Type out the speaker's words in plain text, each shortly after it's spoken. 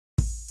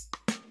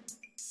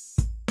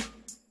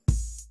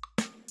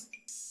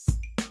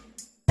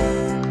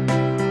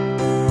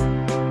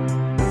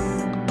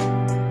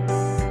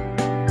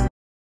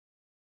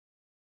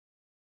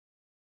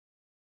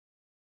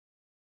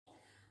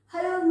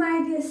Hello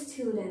my dear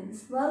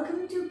students,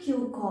 welcome to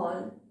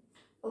Q-Call,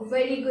 a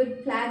very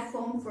good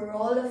platform for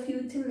all of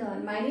you to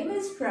learn. My name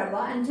is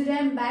Prabha and today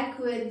I'm back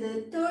with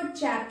the third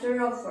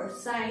chapter of our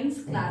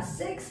Science Class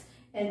 6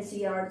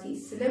 NCERT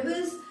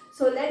syllabus.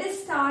 So let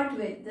us start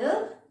with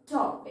the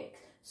topic.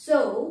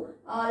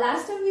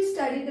 Last time we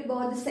studied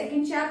about the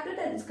second chapter,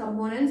 that is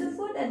components of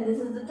food, and this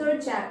is the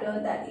third chapter,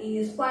 that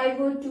is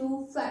Fibre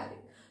to Fabric.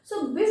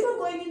 So before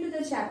going into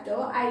the chapter,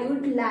 I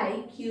would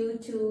like you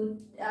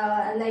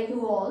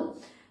all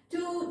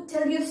to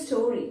tell you a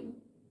story.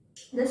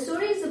 The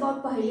story is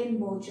about Paheli and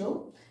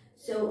Bojo.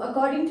 So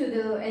according to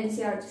the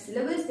NCERT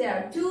syllabus, there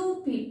are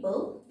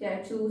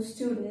two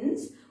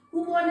students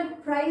who won a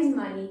prize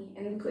money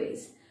in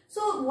quiz.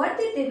 So what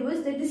they did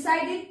was they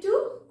decided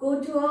to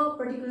go to a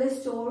particular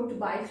store to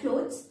buy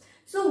clothes.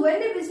 So when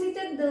they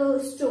visited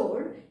the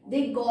store,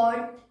 they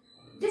got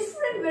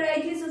different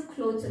varieties of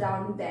clothes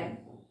around them.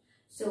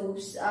 So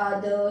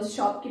the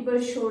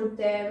shopkeeper showed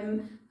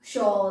them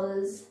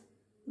shawls,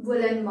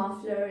 woolen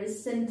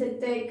mufflers,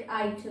 synthetic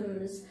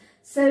items,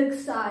 silk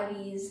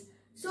saris.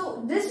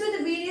 So these were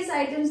the various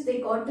items they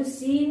got to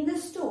see in the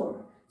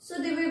store. So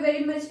they were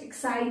very much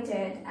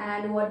excited,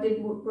 and what they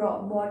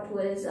bought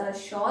was a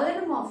shawl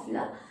and a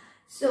muffler.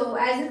 So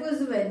as it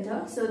was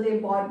winter, so they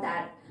bought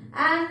that.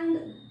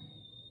 And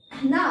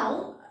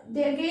now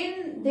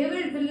they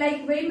were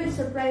like very much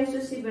surprised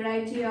to see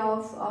variety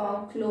of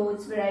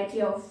clothes,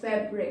 variety of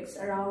fabrics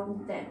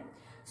around them.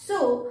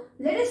 So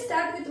let us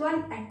start with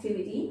one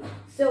activity.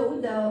 So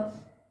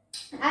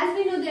as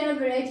we know, there are a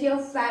variety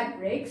of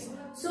fabrics.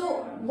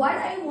 So what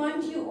I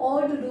want you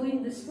all to do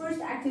in this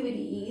first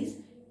activity is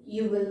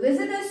you will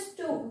visit a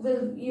store.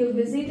 You'll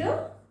visit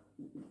a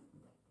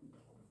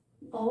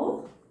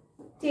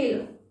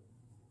tailor.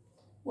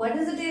 What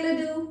does a tailor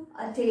do?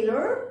 A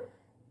tailor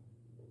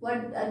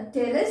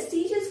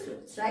teaches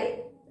clothes,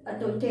 right? A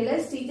tailor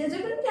teaches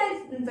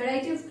different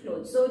variety of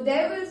clothes. So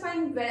there will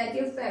find variety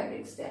of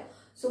fabrics there.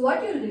 So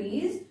what you'll do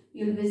is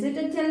you'll visit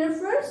a tailor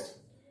first,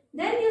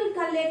 then you'll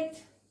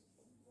collect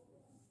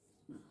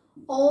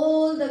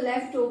all the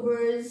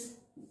leftovers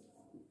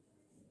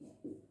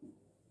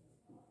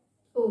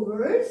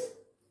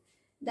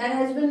that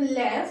has been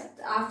left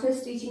after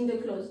stitching the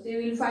clothes. They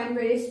will find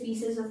various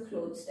pieces of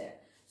clothes there.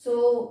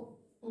 So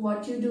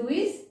what you do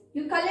is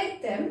you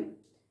collect them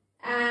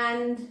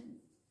and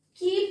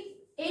keep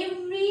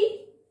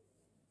every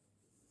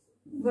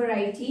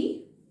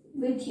variety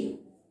with you.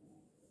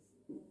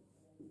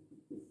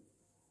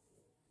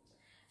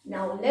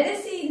 Now let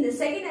us see in the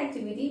second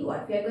activity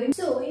what we are going to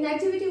do. So in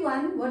activity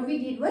 1, what we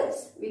did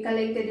was we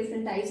collected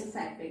different types of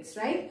fabrics,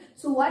 right?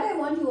 So what I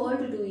want you all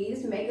to do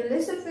is make a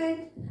list of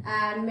it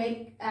and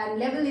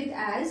label it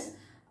as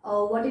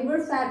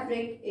whatever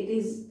fabric it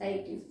is,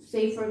 like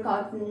say for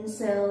cotton,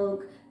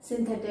 silk,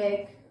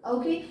 synthetic,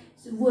 okay,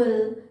 so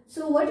wool.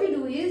 So what you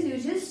do is you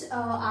just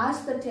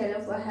ask the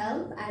tailor for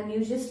help and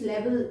you just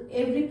label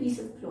every piece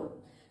of cloth.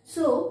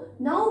 So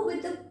now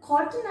with the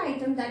cotton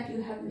item that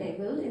you have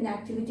labeled in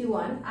activity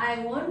 1, I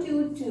want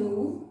you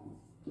to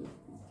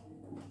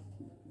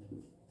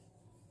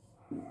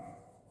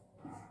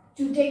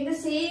take the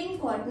same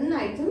cotton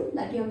item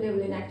that you have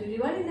labeled in activity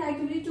 1. In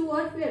activity 2,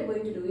 what we are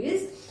going to do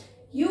is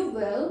you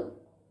will,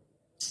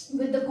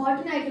 with the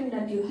cotton item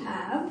that you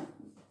have,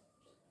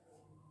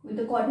 with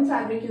the cotton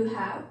fabric you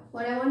have,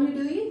 what I want you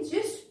to do is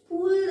just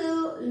pull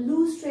the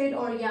loose thread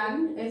or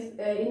yarn. If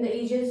in the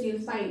edges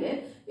you'll find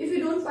it. If you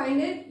don't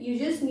find it, you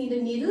just need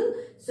a needle.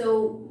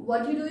 So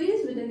what you do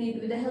is with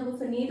the help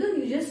of a needle,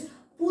 you just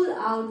pull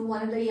out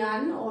one of the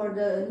yarn or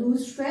the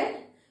loose thread.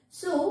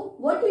 So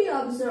what do you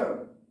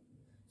observe?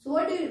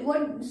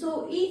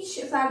 So each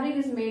fabric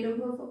is made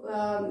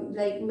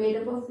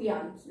up of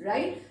yarns,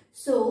 right?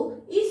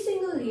 So each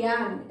single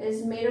yarn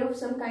is made of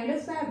some kind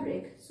of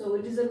fabric. So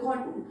it is a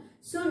cotton.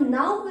 So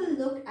now we'll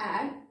look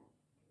at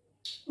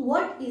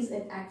what is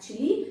it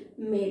actually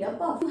made up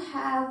of. You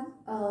have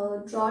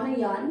drawn a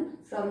yarn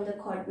from the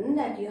cotton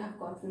that you have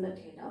got from the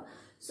tailor.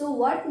 So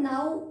what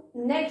now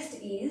next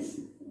is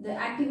the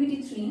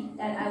activity 3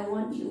 that I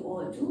want you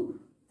all to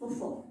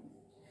perform.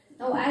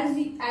 Now as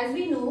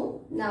we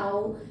know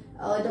now,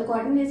 the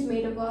cotton is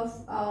made up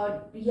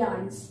of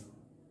yarns,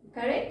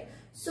 correct?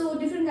 So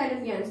different kind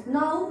of yarns.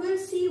 Now we'll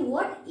see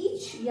what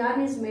each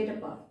yarn is made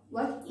up of,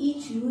 what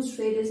each loose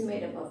thread is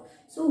made up of.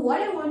 So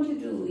what I want you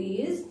to do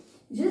is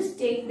just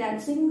take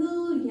that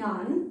single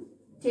yarn,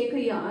 take a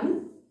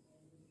yarn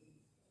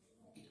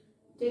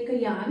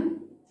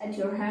at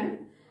your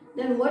hand.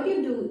 Then what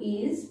you do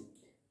is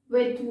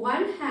with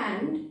one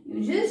hand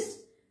you just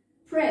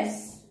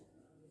press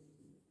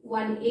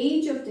one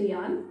edge of the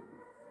yarn,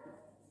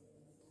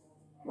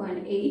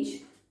 one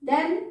edge,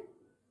 then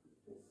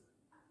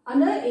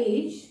another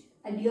edge.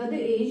 At the other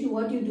edge,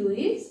 what you do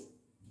is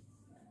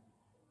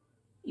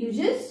you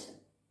just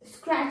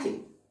scratch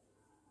it.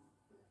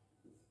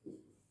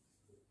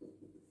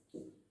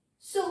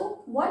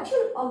 So what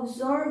you'll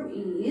observe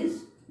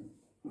is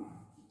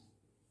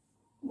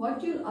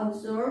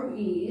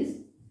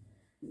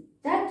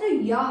that the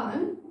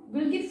yarn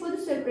will get further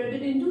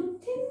separated into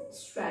thin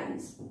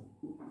strands.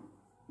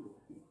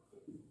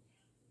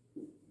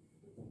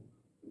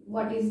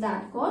 What is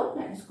that called?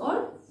 That is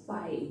called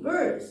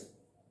fibers.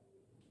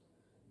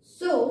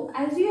 So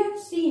as you have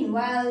seen,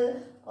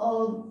 while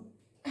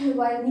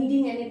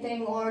kneading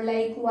anything, or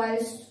like while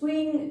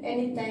sewing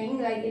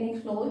anything, like any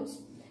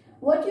clothes,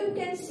 what you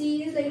can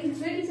see is like it's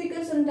very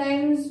difficult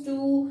sometimes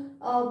to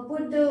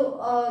put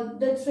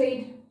the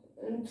thread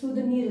through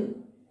the needle,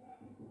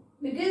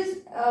 because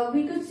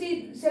we could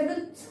see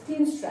several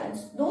thin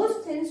strands.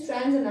 Those thin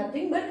strands are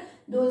nothing but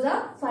those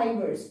are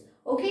fibers.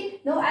 Okay,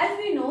 now as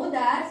we know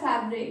that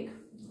fabric,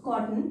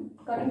 cotton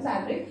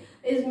fabric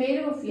is made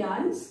up of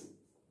yarns.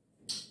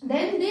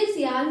 Then these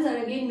yarns are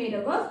again made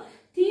up of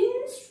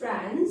thin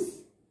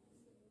strands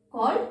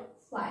called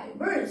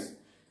fibers.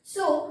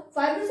 So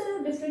fibers are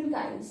of different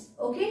kinds.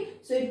 Okay,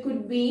 so it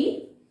could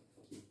be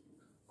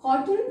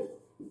cotton,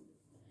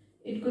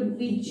 it could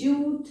be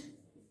jute,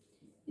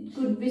 it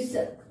could be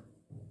silk.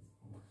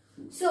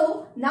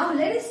 So now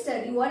let us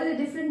study what are the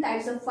different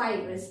types of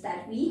fibers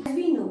that we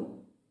know.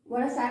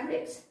 What are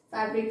fabrics?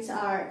 Fabrics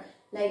are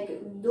like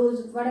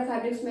those. What are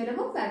fabrics made up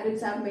of?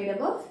 Fabrics are made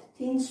up of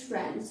thin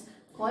strands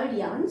called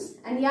yarns,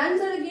 and yarns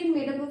are again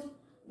made up of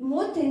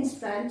more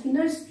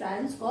thinner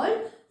strands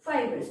called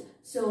fibers.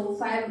 So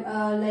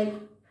like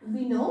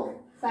we know,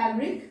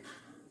 fabric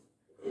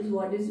is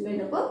what is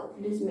made up of.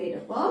 It is made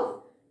up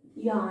of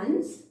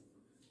yarns,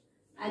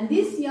 and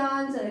these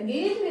yarns are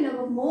again made up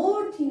of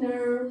more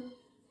thinner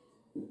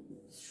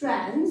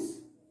strands.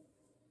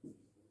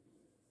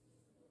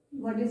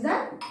 What is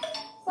that?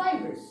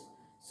 Fibers.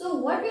 So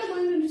what we are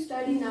going to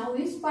study now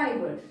is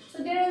fiber.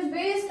 So there are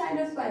various kind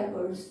of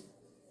fibers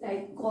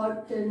like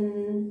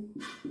cotton,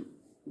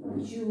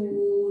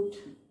 jute,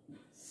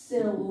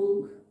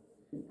 silk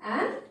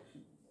and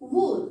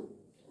wool.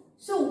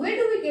 So where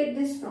do we get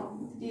this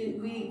from?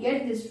 We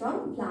get this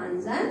from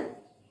plants and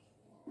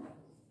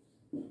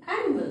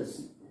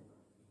animals.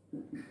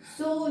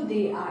 So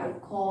they are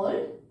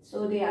called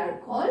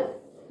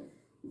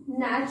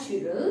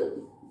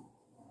natural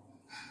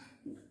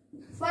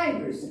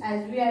fibers,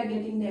 as we are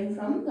getting them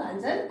from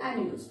plants and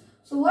animals.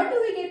 So what do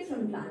we get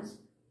from plants?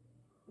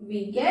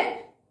 We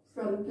get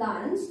from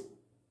plants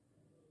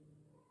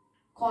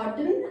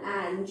cotton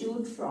and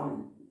jute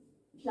from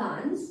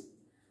plants,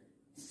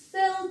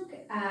 silk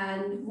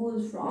and wool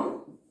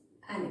from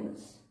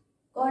animals.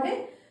 Got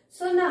it?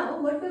 So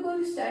now what we're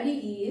going to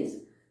study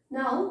is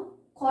now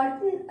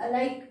cotton,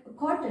 like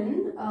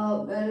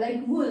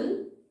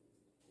wool.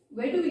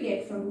 Where do we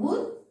get from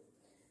wool?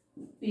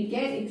 We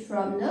get it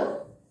from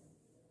the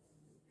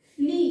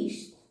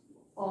fleece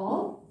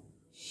of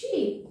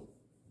sheep.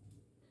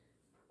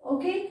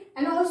 Okay,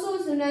 and also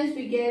sometimes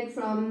we get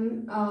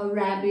from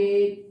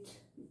rabbit,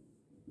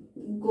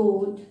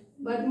 goat,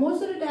 but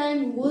most of the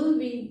time wool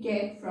we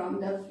get from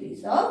the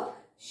fleece of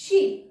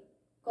sheep.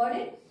 Got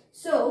it?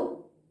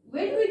 So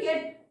where do we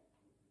get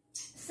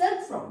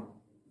silk from?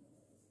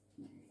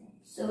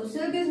 So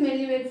silk is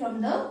mainly made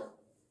from the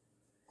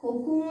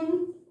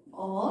cocoon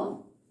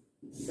or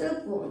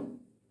silkworm.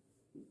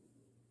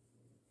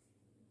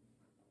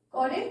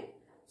 Got it?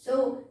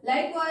 So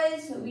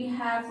likewise we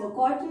have for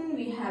cotton,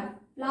 we have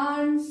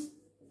plants,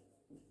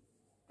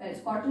 that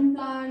is cotton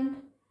plant,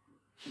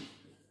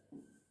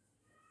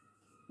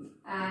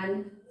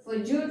 and for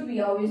jute we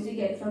obviously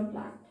get from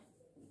plant,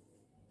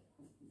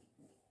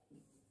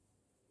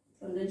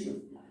 from the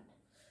jute plant.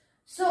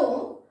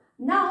 So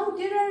now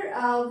there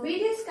are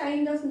various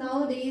kind of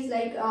nowadays,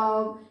 like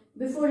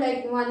before,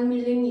 like 1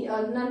 million,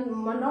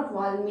 not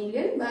 1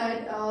 million,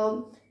 but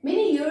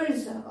many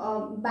years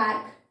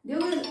back, there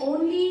was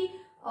only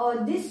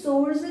these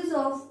sources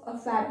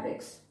of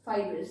fibers.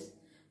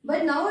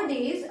 But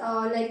nowadays,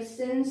 like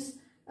since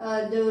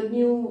the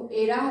new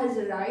era has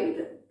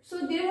arrived,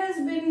 so there has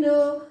been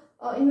the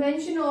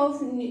invention of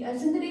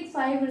synthetic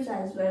fibers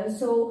as well.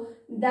 So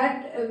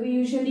that we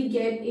usually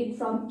get it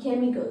from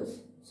chemicals.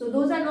 So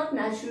those are not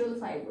natural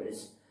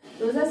fibers.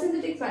 Those are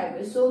synthetic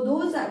fibers. So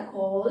those are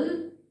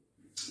called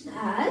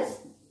as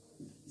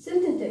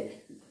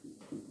synthetic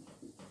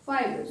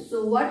fibers.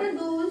 So what are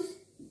those?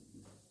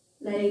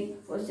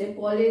 Like for say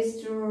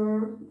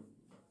polyester,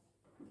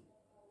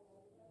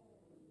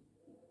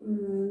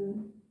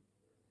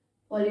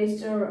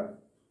 polyester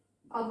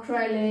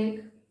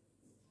acrylic,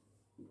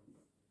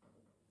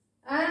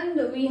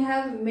 and we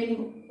have many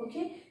more.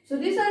 Okay, so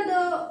these are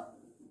the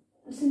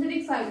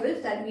synthetic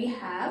fibers that we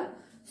have.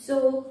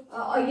 So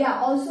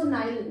yeah, also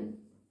nylon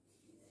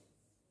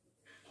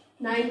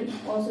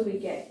also we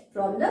get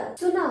from the.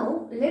 So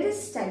now let us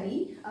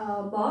study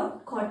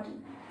about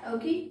cotton.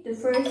 Okay, the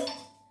first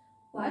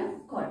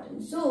one,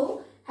 cotton.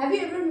 So have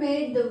you ever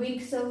made the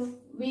wicks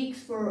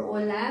for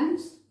oil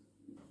lamps?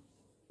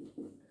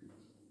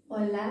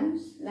 Oil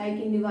lamps, like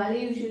in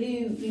Diwali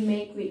usually we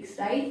make wicks,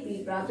 right?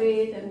 We rub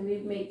it and we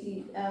make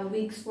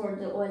wicks for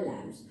the oil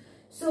lamps.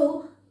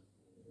 So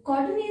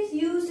cotton is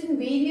used in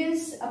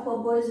various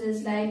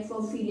purposes, like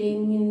for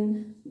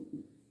filling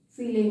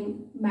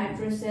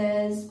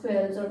mattresses,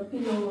 quilts or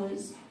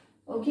pillows,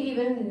 Okay,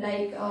 even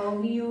like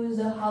we use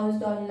the house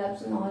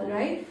dunlops and all,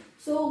 right?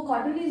 So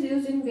cotton is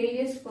used in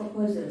various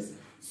purposes.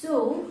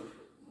 So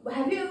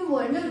have you ever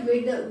wondered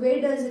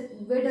where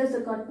does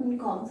the cotton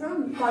come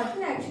from?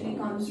 Cotton actually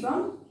comes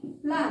from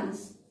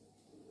plants.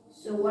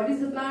 So what is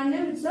the plant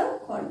name? It's a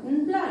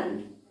cotton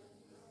plant.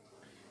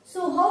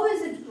 So how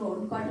is it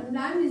grown? Cotton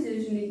plant is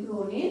usually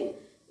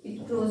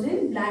it grows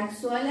in black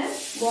soil and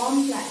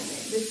warm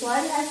climate. The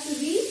soil has to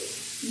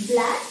be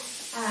black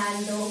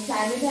and the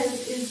climate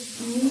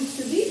needs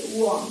to be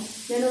warm.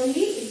 Then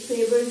only it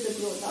favors the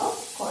growth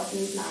of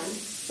cotton plant.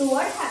 So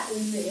what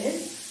happens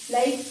is,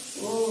 like,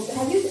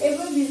 have you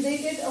ever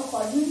visited a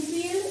cotton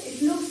field?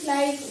 It looks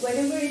like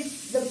whenever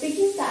it's the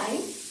picking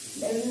time,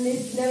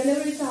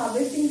 whenever it's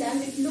harvesting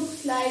time, it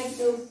looks like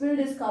the field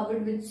is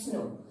covered with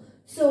snow.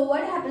 So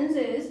what happens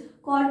is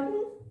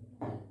cotton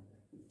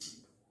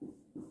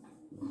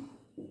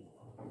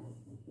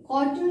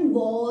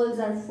balls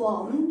are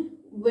formed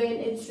when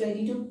it's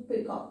ready to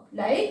pick up.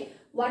 Like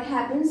what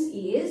happens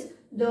is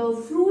the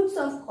fruits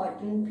of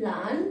cotton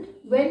plant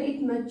when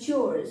it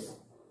matures.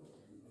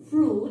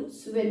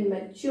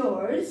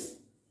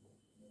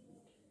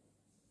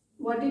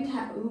 What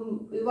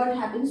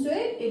happens to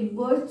it? It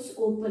bursts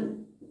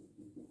open.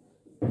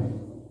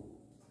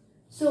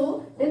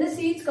 So then the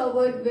seeds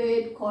covered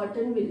with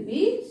cotton will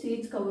be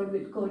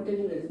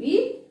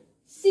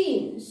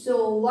seen.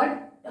 So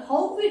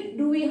how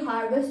do we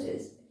harvest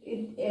this?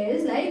 It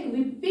is like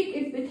we pick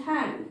it with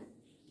hand.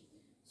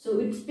 So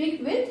it's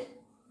picked with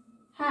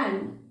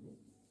hand.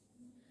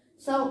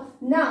 So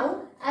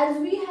now as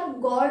we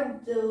have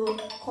got the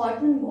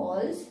cotton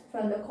balls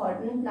from the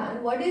cotton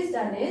plant, what is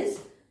done is,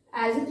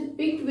 as it is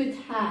picked with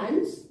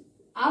hands,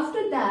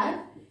 after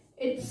that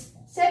it's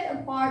set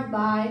apart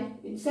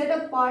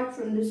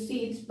from the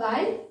seeds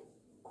by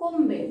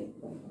combing.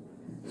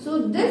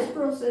 So this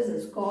process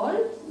is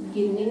called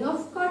ginning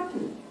of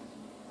cotton.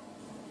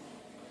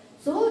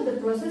 So the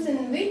process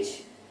in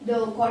which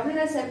the cotton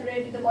fibers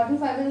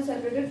are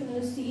separated from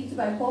the seeds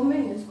by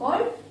combing is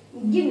called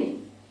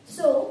ginning.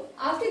 So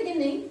after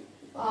ginning,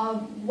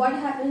 what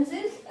happens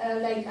is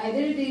like either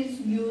it is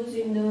used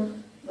in the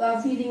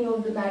feeding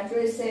of the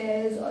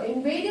mattresses or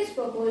in various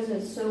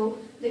purposes. So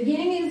the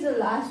ginning is the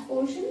last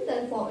portion in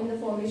the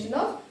formation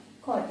of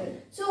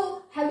cotton.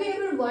 So have you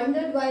ever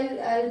wondered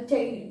while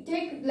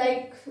take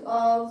like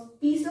a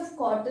piece of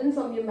cotton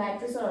from your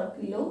mattress or a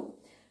pillow?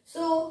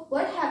 So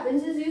what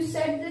happens is you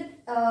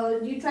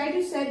try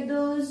to set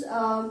those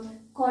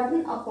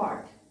cotton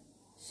apart.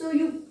 So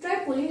you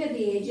try pulling at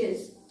the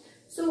edges.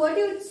 So what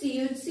you would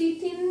see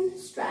thin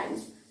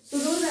strands. So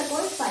those are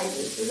called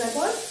fibers. Those are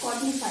called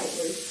cotton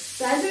fibers.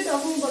 So as we're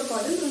talking about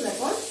cotton, those are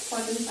called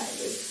cotton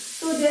fibers.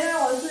 So there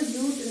are also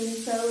jute and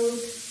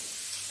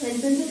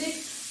synthetic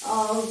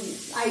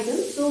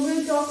items. So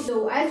we'll talk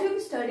though. As we've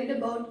studied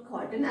about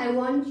cotton, I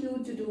want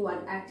you to do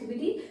one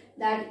activity,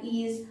 that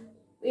is,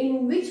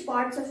 in which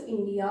parts of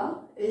India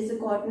is the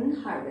cotton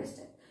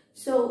harvested.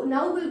 So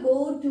now we'll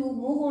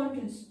move on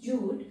to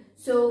jute.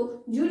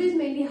 So jute is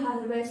mainly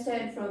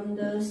harvested from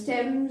the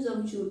stems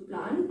of jute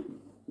plant.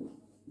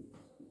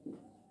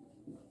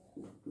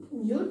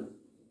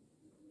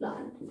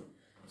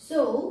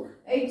 So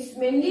it's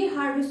mainly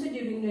harvested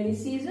during rainy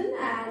season,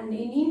 and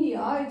in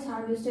India it's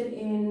harvested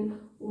in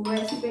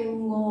West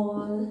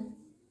Bengal,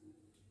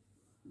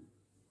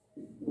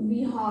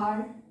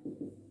 Bihar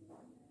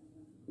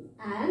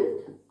and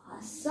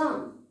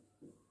Assam.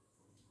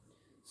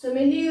 So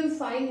mainly you'll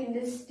find in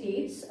these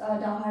states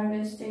the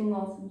harvesting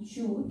of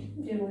jute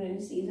during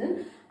rainy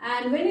season,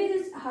 and when it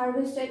is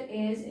harvested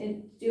is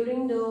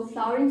during the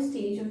flowering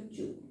stage of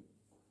jute.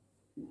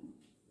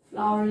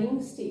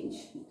 Flowering stage.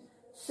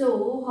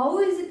 So how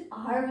is it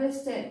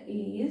harvested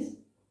is,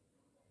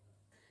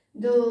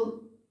 the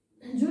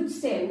jute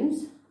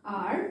stems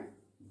are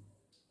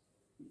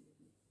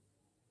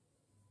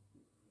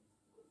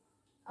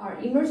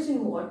immersed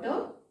in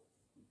water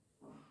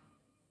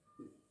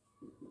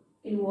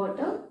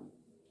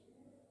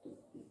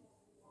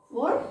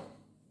for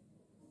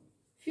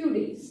few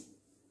days,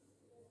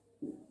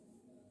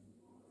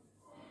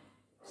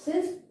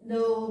 since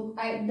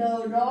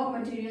the raw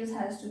materials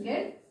has to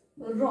get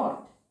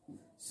rot.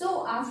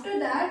 So after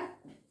that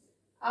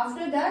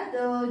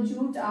the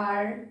jute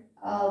are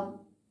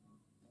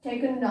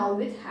taken down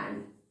with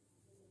hand.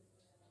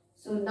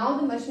 So now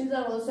the machines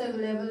are also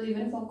available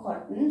even for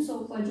cotton.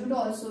 So for jute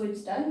also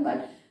it's done,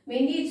 but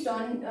mainly it's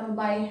done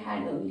by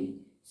hand only.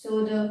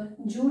 So the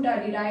jute are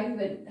derived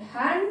with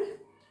hand.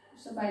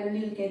 So finally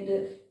you'll get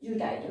the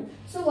jute item.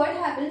 So what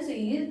happens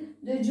is,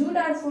 the jute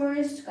are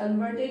first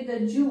converted, the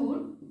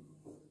jute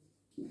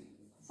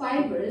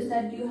fibers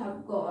that you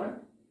have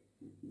got,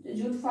 the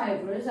jute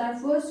fibers are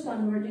first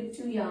converted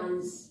to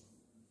yarns.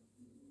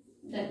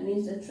 That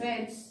means the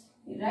threads,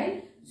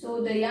 right?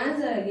 So the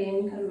yarns are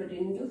again converted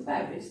into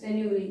fabrics. Then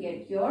you will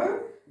get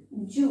your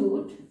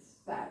jute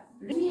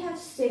fabric. We have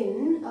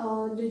seen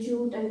the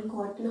jute and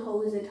cotton,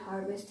 how is it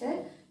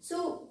harvested.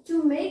 So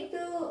to make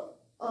the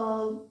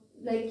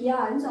like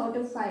yarns out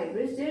of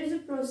fibers, there is a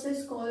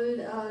process called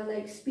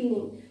like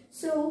spinning.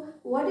 So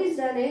what is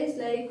done is,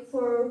 like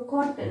for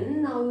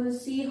cotton, now we'll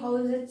see how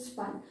is it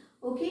spun.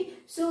 Okay,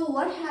 so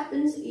what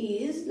happens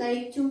is,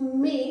 like to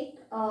make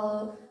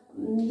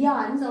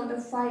yarns out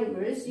of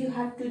fibers, you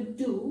have to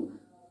do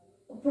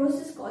a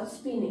process called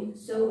spinning.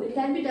 So it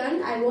can be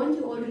done. I want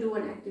you all to do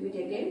an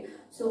activity again.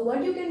 So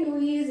what you can do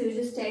is, you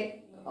just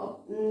take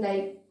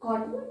like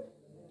cotton,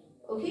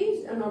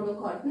 okay, a normal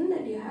cotton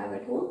that you have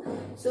at home.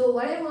 So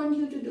what I want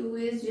you to do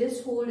is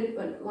just hold it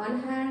with one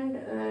hand,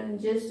 and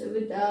just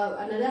with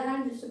another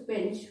hand just a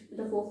pinch with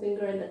the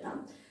forefinger and the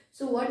thumb.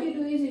 So what you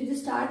do is, you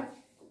just start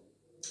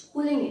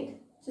pulling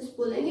it, just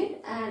pulling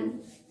it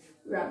and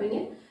rubbing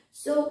it.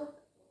 So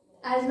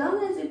as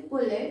long as you pull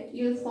it,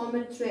 you'll form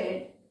a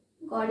thread.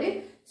 Got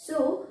it?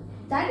 So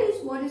that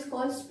is what is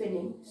called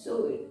spinning.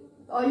 So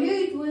earlier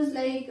it was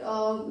like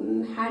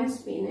hand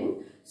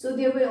spinning. So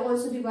there were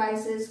also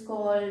devices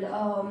called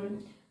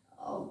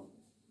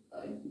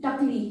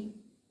tuckly.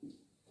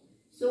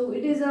 So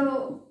it is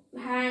a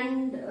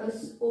hand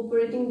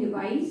operating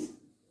device.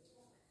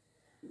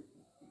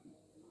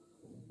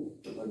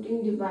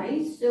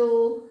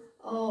 So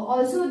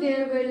also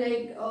there were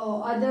like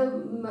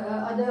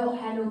other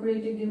hand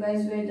operated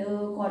device where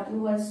the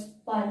cotton was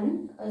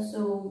spun,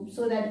 so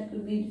that it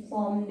could be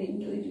formed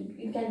into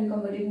it can be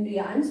converted into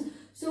yarns.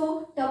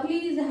 So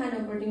tuckly is a hand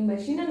operating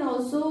machine, and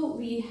also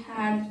we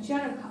had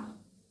charaka.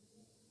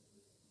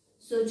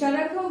 So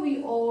charaka,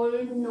 we all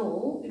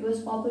know, it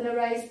was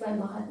popularized by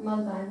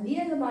Mahatma Gandhi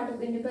as a part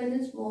of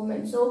independence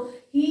movement. So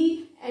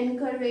he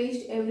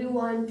encouraged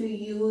everyone to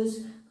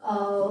use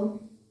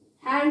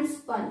hand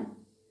spun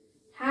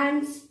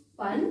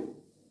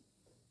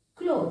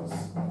clothes,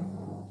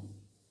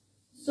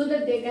 so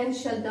that they can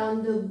shut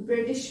down the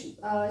British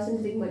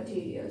synthetic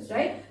materials,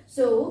 right?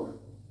 So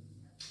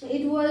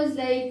it was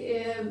like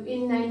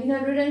in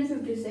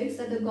 1956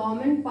 that the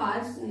government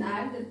passed an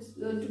act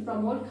to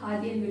promote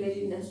Khadi and Village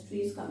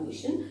Industries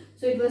Commission.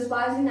 So it was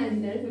passed in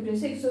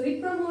 1956. So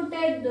it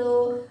promoted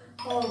the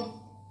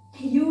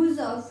use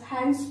of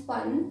hand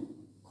spun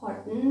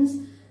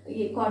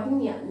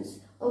cotton yarns.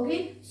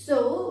 Okay,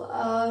 so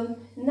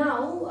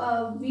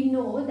now we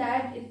know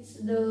that it's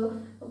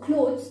the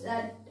clothes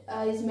that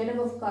is made up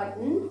of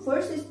cotton.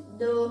 First is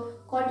the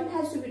cotton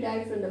has to be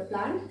dyed from the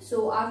plant.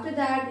 So after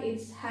that,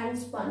 it's hand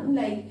spun.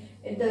 Like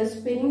the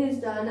spinning is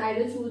done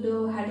either through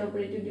the hand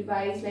operated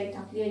device like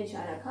Takli and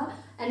Charaka.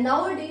 And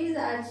nowadays,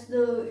 as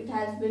it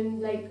has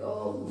been like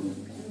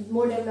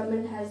more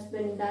development has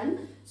been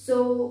done.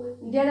 So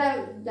there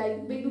are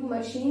like big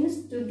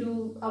machines to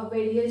do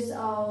various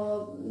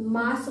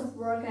mass of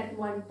work at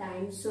one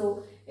time.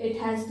 So it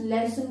has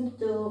lessened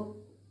the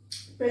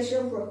pressure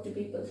of work to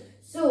people.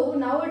 So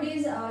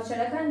nowadays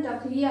Charaka and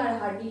Takli are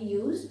hardly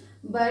used,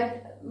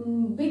 but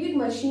big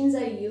machines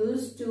are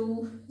used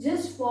to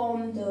just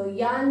form the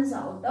yarns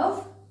out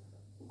of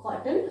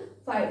cotton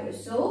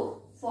fibers.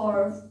 So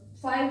for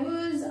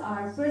fibers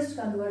are first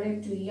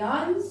converted to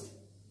yarns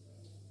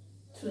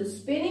through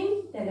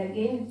spinning, then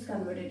again it's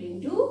converted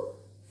into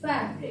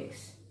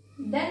fabrics.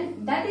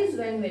 Then that is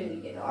when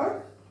we get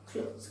our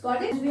clothes.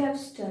 Got it? We have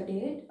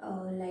studied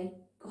like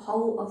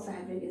how a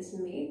fabric is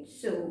made.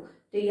 So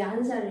the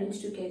yarns are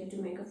arranged together to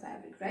make a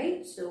fabric,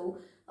 right? So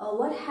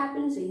what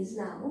happens is,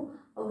 now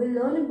we'll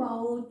learn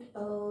about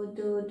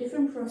the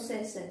different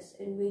processes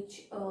in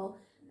which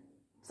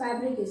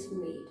fabric is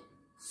made.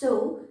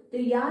 So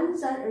the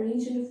yarns are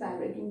arranged into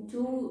fabric in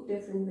two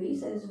different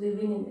ways, that is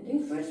weaving and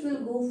knitting. First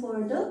we'll go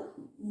for the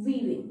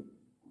weaving.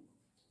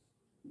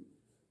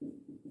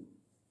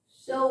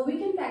 So we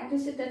can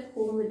practice it at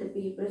home with the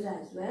papers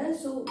as well.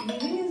 So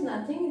weaving is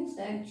nothing, it's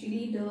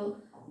actually the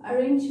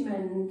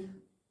arrangement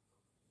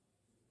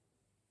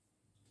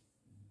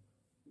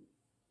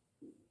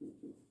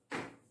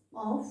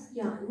of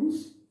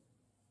yarns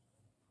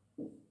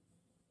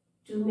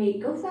to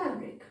make a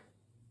fabric.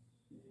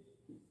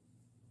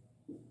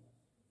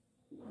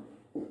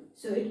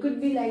 So it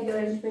could be like the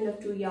arrangement of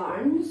two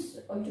yarns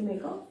or to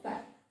make a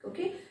fabric.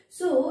 Okay,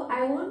 so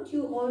I want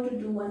you all to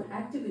do one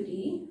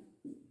activity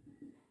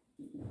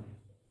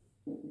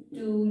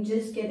to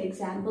just get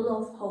example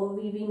of how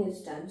weaving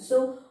is done.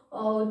 So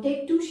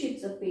take two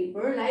sheets of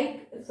paper,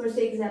 like for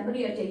say example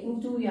you are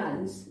taking two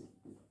yarns.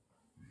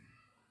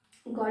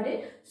 Got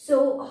it?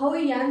 So how a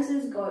yarns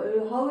is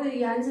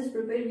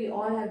prepared, we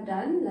all have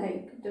done,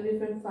 like the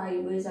different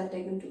fibers are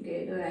taken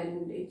together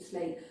and it's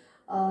like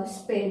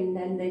spin,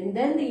 and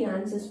then the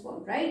yarns is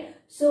formed, right?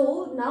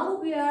 So now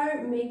we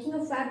are making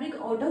a fabric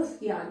out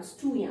of yarns,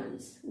 two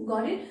yarns.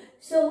 Got it?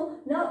 So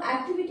now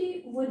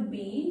activity would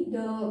be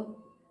the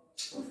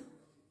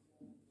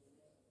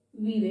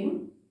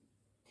weaving.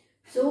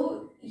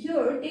 So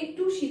here take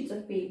two sheets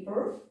of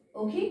paper.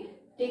 Okay,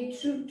 take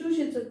two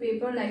sheets of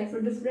paper like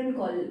for different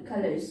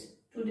colors,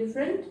 two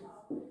different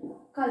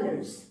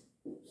colors.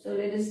 So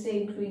let us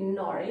say green and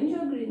orange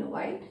or green and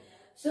white.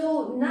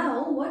 So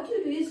now what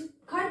you do is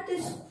cut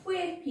the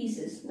square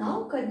pieces.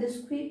 Now cut the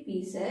square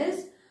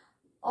pieces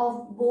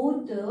of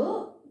both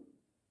the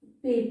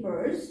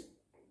papers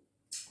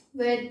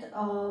with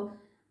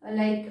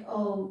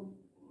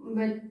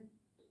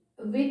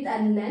width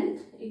and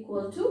length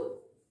equals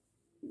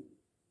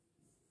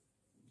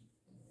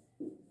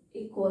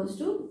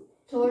to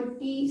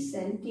 30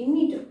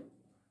 centimeter.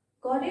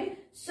 Got it?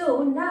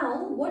 So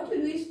now what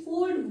you do is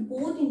fold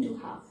both into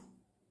half.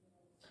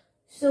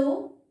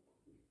 So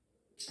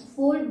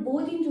fold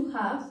both into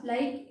half.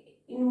 Like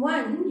in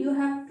one, you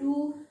have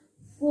to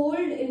fold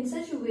in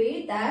such a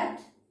way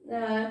that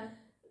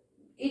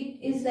it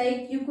is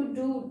like you could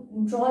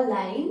draw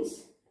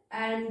lines,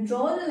 and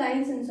draw the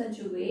lines in such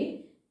a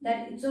way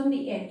that it's on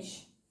the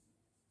edge.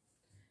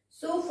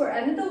 So for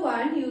another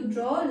one, you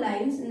draw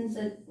lines in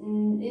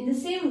the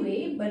same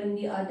way but in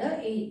the other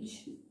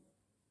edge,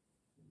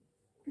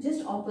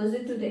 just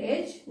opposite to the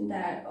edge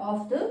that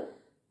of the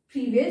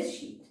previous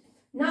sheet.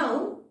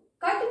 Now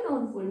cut and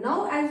unfold.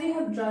 Now as you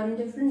have drawn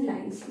different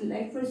lines,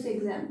 like for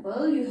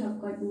example, you have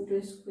cut into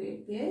a square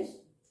piece.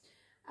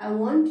 I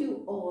want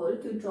you all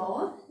to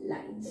draw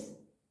lines.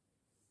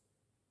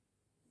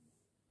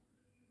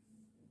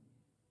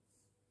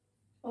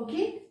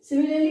 Okay,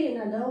 similarly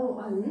another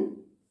one,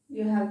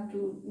 you have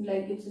to,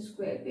 like it's a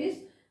square piece,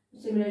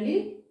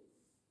 similarly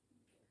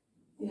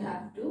you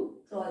have to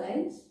draw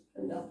lines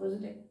from the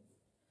opposite end.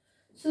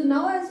 So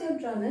now as you have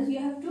drawn this, you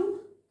have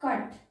to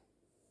cut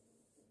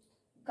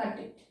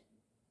it.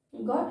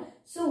 Got?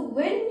 So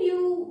when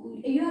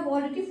you have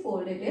already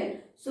folded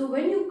it, so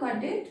when you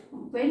cut it,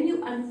 when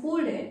you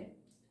unfold it,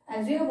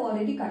 as you have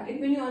already cut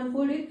it, when you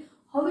unfold it,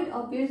 how it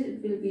appears,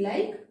 it will be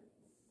like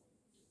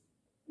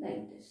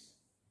this.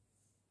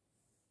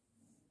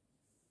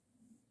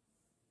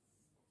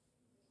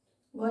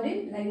 Got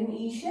it? Like an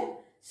E shape.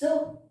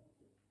 So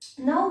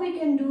now we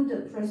can do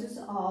the process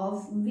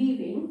of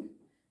weaving.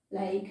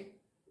 Like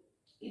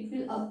it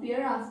will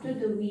appear after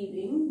the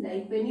weaving,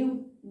 like when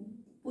you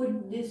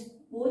put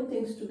both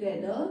things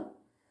together,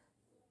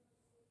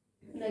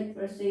 like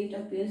per se it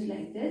appears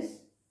like this.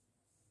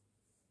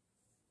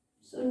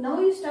 So now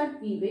you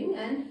start weaving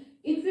and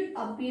it will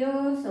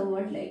appear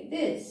somewhat like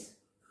this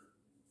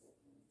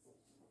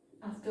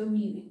after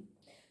weaving.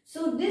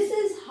 So this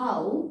is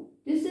how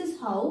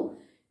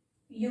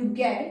you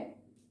get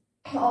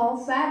a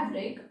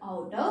fabric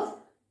out of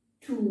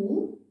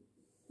two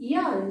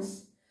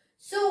yarns.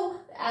 So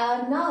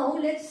now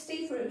let's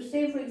say for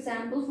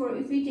example,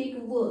 if we take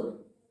wool,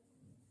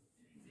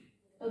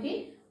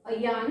 okay, a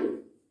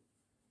yarn,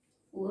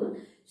 wool.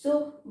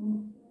 So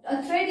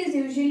a thread is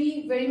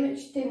usually very much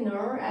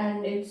thinner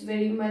and it's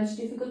very much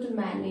difficult to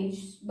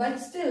manage, but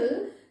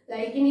still,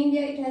 like in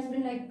India, it has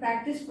been like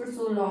practiced for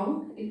so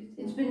long,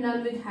 it's been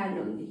done with hand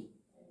only.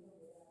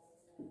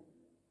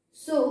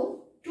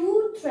 So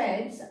two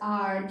threads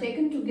are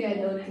taken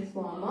together to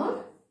form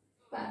a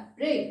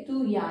fabric.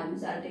 Two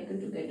yarns are taken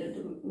together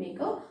to make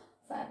a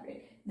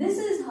fabric. This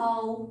is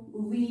how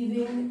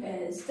weaving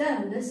is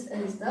done. This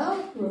is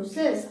the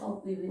process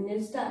of weaving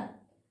is done.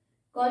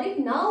 Got it?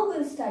 Now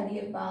we'll study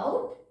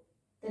about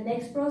the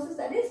next process,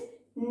 that is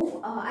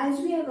as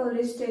we have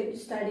already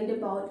studied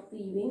about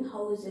weaving,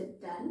 how is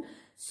it done.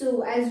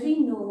 So as we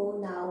know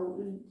now,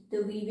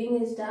 the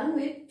weaving is done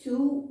with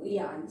two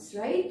yarns,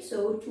 right?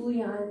 So two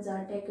yarns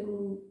are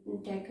taken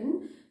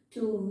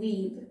to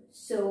weave.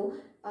 So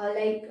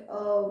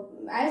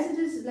as it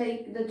is,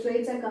 like the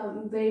threads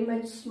are very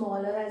much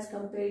smaller as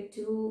compared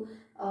to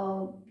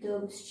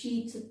the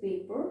sheets of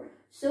paper.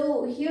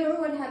 So here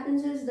what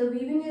happens is the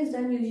weaving is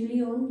done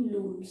usually on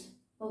looms.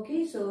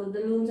 Okay, so the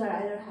looms are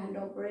either hand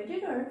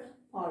operated or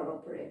power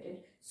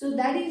operated. So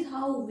that is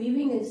how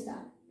weaving is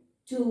done.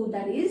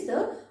 That is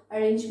the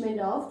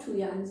arrangement of two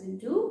yarns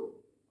into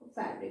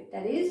fabric.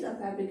 That is, a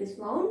fabric is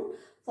formed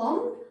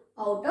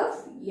out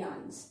of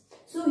yarns.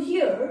 So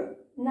here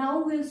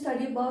now we'll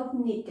study about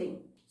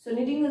knitting. So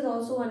knitting is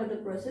also one of the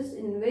process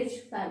in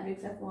which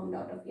fabrics are formed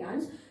out of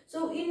yarns.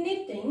 So in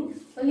knitting,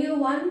 only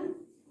one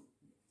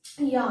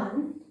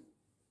yarn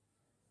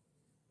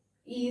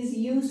is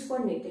used for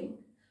knitting.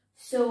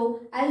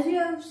 So as you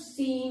have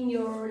seen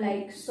your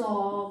like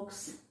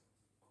socks,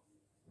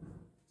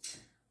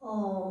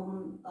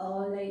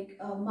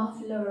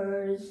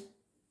 mufflers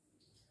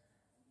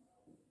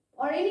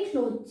or any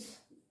clothes.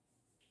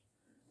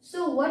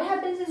 So what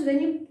happens is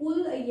when you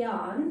pull a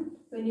yarn,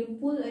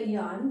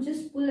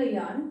 just pull a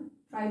yarn,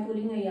 try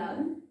pulling a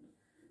yarn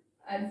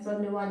and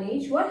from the one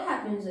edge, what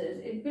happens is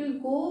it will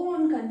go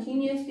on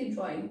continuously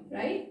drawing,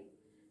 right?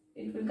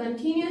 It will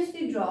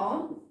continuously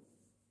draw,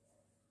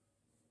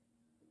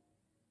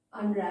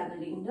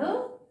 unraveling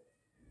the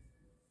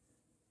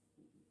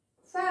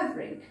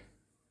fabric.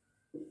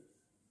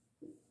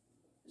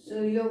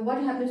 So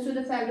what happens to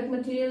the fabric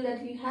material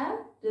that we have?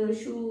 The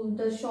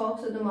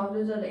shocks or the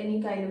mufflers or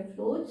any kind of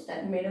clothes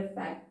that are made of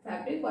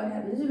fabric, what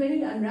happens is when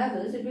it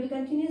unravels, it will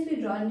continuously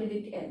draw until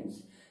it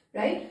ends,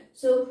 right?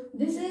 So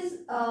this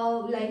is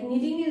like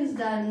knitting is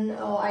done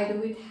either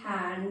with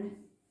hand.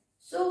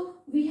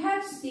 So we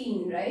have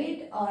seen,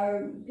 right,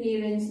 our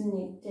parents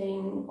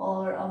knitting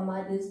or our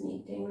mothers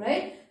knitting,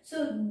 right?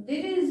 So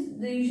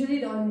they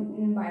usually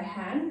done by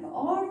hand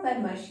or by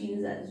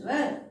machines as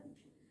well.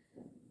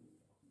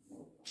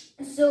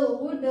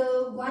 So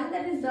the one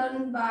that is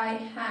done by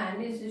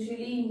hand is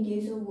usually in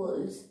case of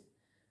wools.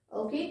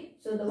 Okay,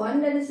 so the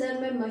one that is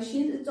done by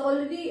machines, it's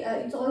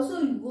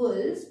also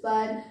wools,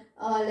 but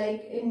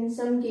like in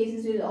some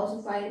cases you'll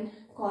also find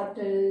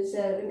cottons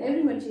in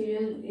every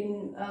material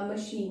in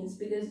machines,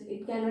 because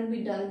it cannot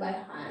be done by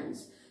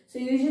hands. So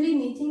usually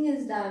knitting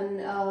is done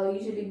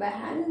usually by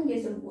hand in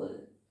case of wool.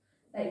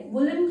 Like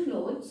woolen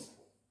clothes,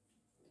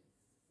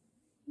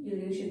 you'll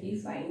usually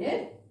find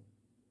it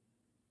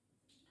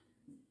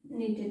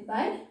knitted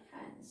by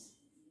hands.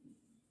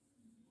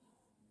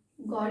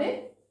 Got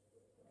it?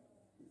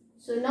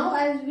 So now,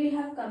 as we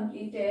have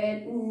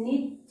completed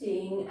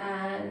knitting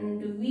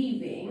and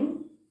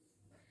weaving,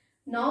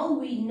 now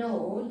we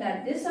know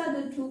that these are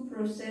the two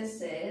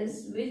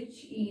processes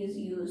which is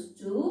used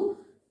to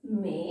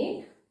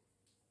make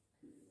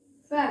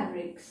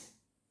fabrics.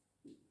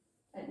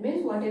 That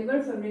means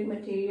whatever fabric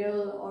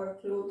material or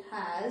cloth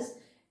has,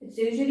 it's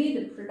usually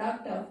the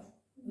product of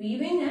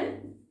weaving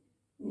and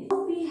knitting.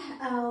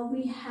 Now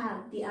we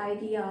have the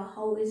idea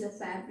how is a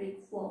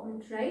fabric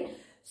formed, right?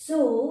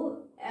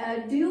 So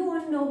do you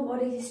want to know about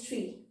the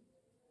history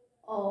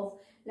of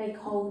like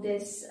how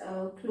this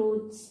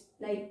clothes,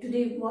 like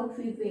today what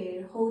we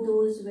wear, how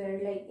those were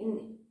like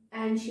in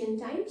ancient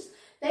times?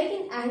 Like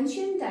in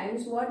ancient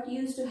times, what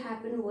used to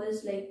happen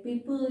was like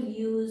people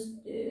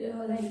used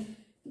like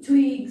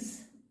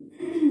twigs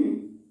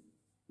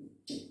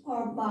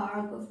or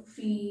bark of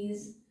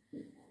trees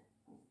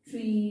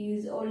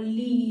or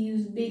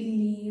leaves, big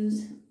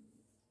leaves,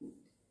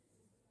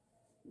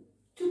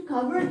 to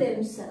cover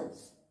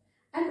themselves.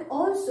 And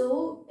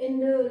also in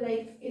the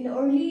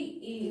early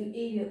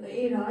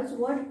eras,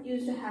 what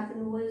used to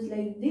happen was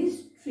like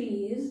these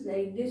trees,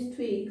 like these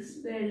twigs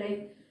were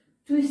like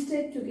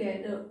twisted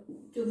together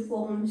to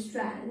form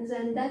strands,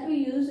 and that we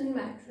use in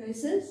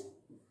mattresses.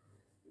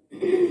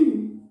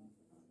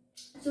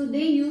 So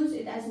they use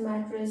it as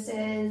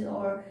mattresses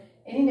or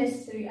any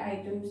necessary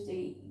items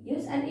they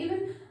use. And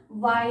even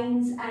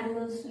vines,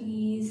 animals'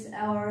 fleece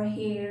or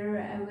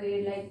hair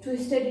were like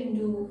twisted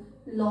into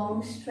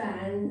long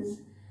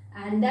strands,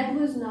 and that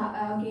was not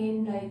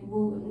again like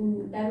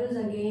woven,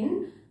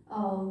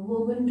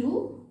 woven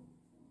to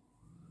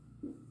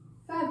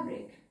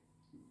fabric.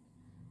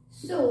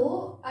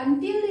 So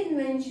until the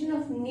invention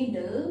of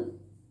needle,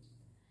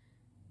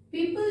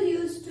 people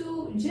used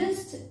to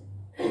just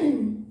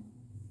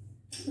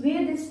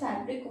wear this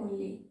fabric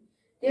only.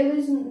 There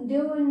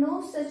were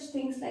no such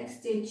things like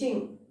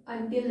stitching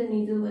until the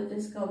needle was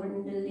discovered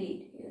in the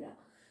late era.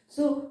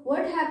 So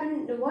what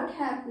happened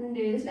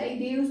is like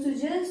they used to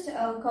just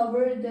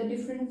cover the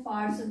different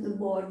parts of the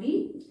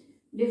body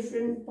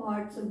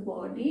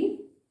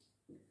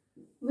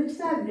with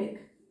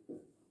fabric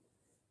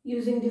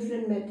using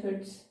different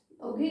methods.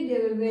 Okay,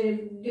 there were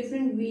very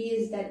different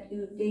ways that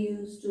they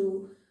used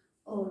to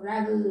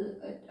ravel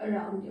it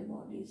around their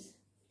bodies,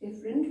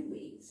 different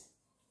ways.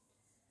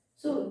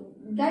 So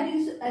that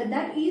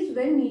is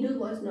when needle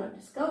was not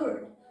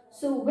discovered.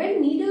 So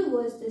when needle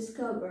was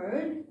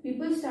discovered,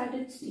 people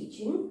started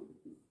stitching.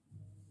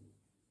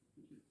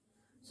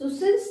 So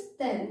since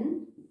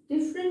then,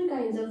 different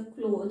kinds of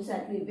clothes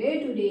that we wear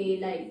today,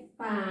 like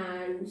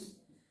pants,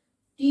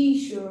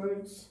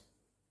 t-shirts,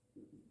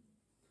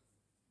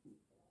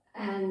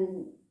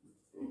 and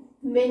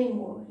many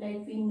more,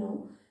 like we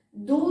know,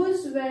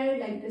 those were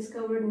like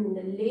discovered in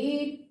the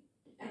late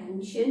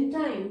ancient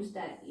times.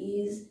 That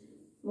is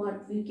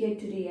what we get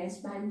today as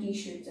pant,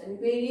 t-shirts and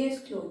various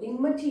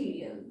clothing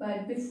material.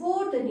 But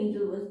before the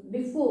needle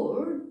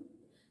was,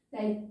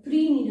 like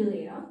pre-needle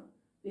era,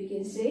 we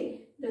can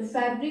say, the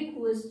fabric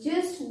was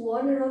just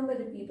worn around by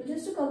the people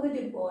just to cover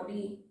their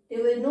body.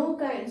 There were no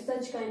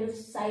such kind of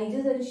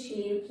sizes and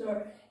shapes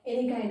or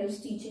any kind of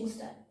stitching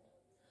style.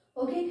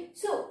 Okay,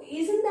 so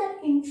isn't that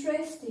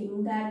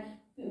interesting that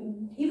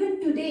even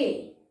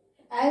today,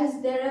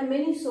 as there are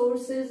many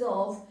sources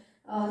of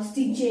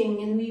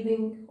stitching and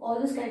weaving, all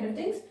those kind of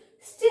things,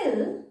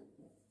 still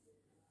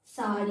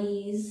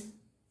saris,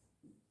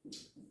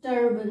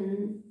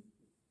 turban,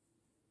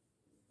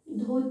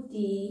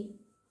 dhoti,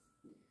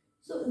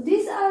 so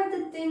these are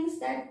the things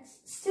that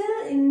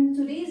still in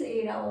today's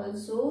era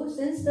also,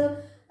 since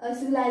the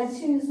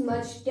civilization is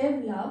much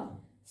developed,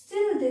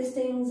 still these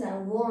things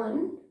are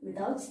worn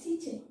without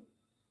stitching.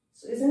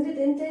 So isn't it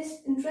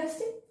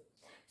interesting?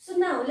 So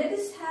now let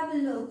us have a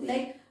look.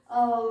 Like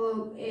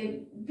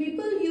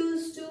people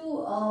used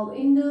to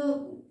in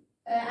the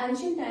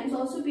ancient times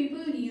also,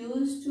 people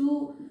used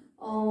to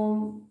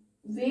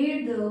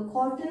wear the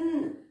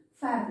cotton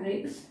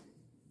fabrics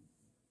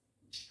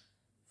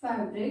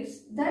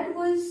that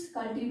was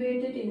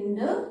cultivated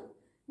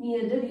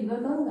near the river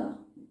Ganga,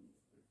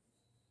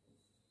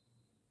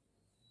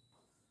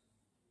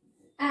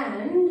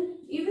 and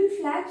even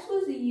flax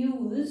was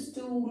used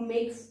to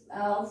make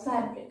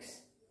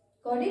fabrics.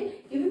 Got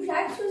it? Even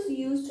flax was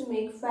used to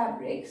make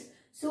fabrics.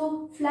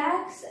 So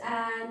flax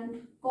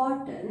and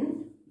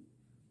cotton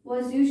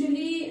was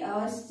usually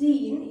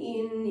seen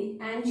in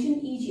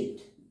ancient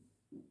Egypt,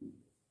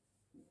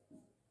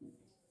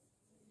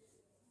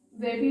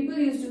 where people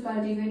used to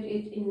cultivate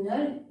it in the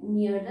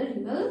near the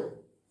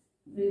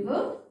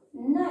river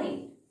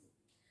Nile.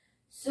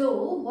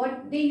 So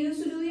what they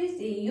used to do is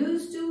they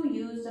used to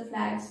use the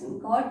flax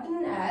and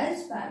cotton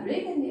as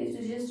fabric, and they used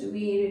to just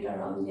wear it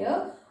around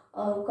their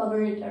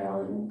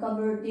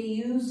they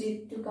use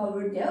it to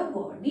cover their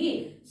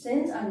body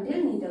since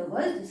until needle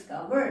was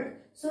discovered.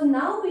 So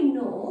now we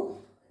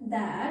know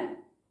that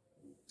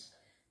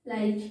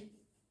like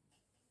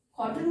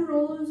cotton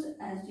rolls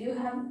as you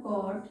have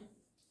got.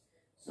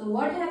 So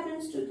what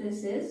happens to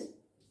this is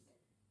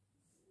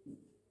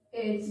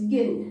it's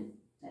ginned.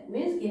 That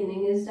means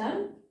ginning is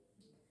done.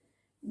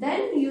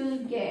 Then you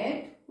will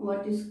get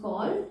what is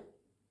called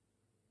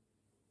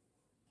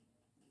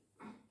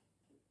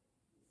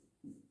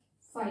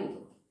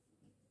fiber.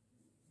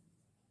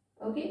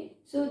 Okay,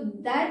 so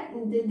that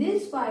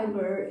this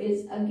fiber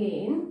is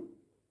again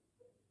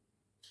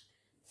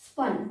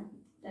spun.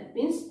 That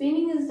means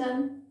spinning is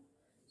done.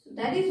 So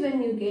that is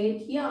when you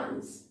get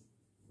yarns.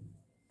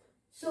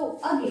 So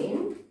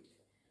again,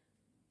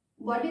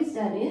 what is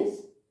done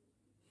is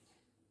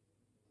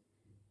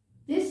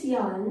these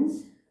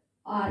yarns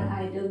are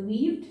either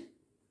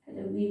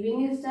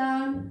weaving is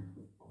done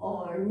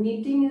or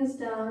knitting is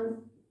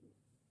done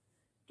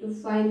to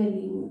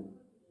finally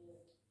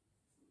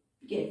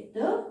get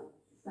the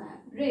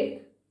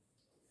fabric.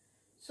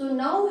 So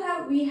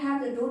now we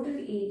have the total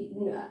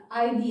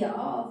idea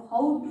of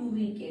how do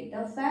we get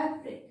the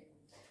fabric.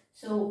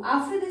 So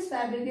after this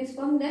fabric is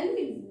formed, then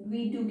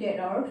we do get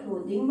our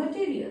clothing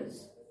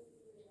materials.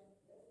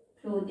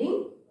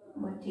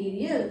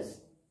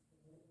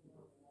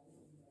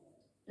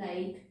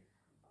 Like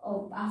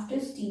after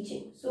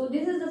stitching. So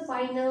this is the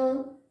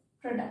final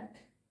product.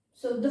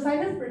 So the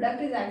final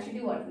product is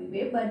actually what we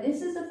wear, but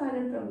this is the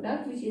final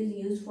product which is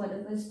used for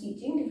the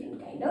stitching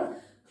different kind of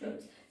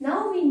clothes.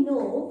 Now we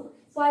know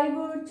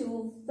fiber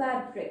to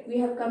fabric. We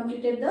have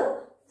completed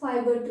the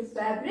fiber to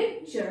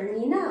fabric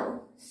journey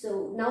now.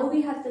 So now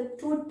we have the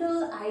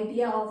total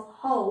idea of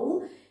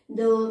how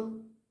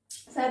the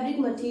fabric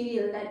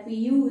material that we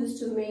use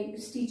to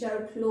stitch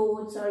our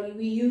clothes or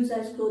we use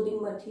as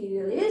clothing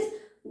material is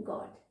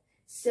got.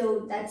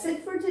 So that's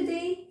it for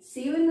today.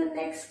 See you in the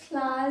next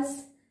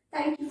class.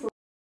 Thank you for